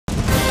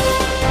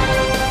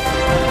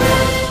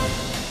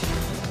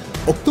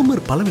October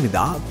 1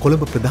 වෙනිදා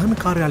කොළඹ ප්‍රධාන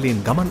කාර්යාලයෙන්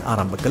ගමන්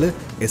ආරම්භ කළ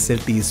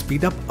SLT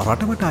ස්පීඩ් අප්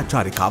රටවටා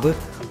චාරිකාව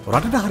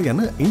රටට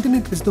හරියන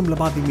ඉන්ටර්නෙට් විසඳුම්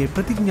ලබා දීමේ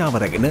ප්‍රතිඥාව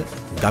රැගෙන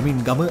ගමින්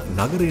ගම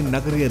නගරයෙන්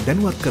නගරය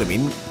දැනුවත්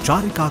කරමින්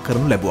චාරිකා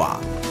කරනු ලැබුවා.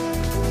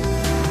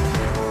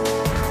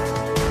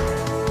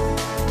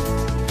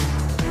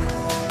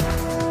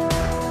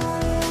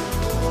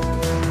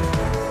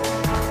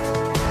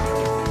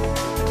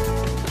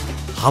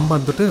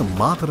 හම්බන්තොට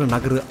මාතර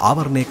නගර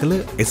ආවරණය කළ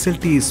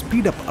SLT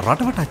ස්පීඩ් අප්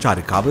රටවටා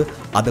චාරිකාව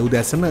අද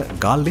උදෑසන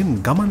ගාල්ලෙන්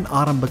ගමන්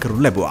ආරම්භ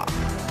කරනු ලැබුවා.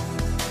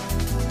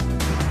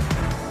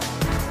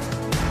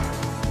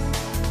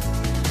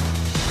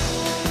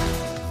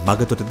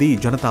 මගතොටදී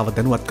ජනතාව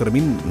දැනුවත්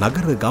කරමින්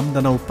නගර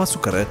ගම්දනව් පසු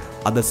කර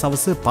අද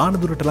සවස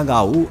පානදුරට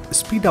ළඟා වූ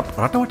ස්පීඩ් අප්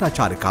රටවටා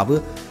චාරිකාව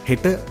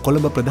හෙට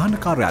කොළඹ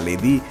ප්‍රධාන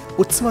කාර්යාලයේදී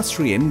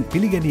උත්සවශ්‍රීයෙන්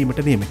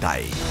පිළිගැනීමට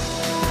නියමිතයි.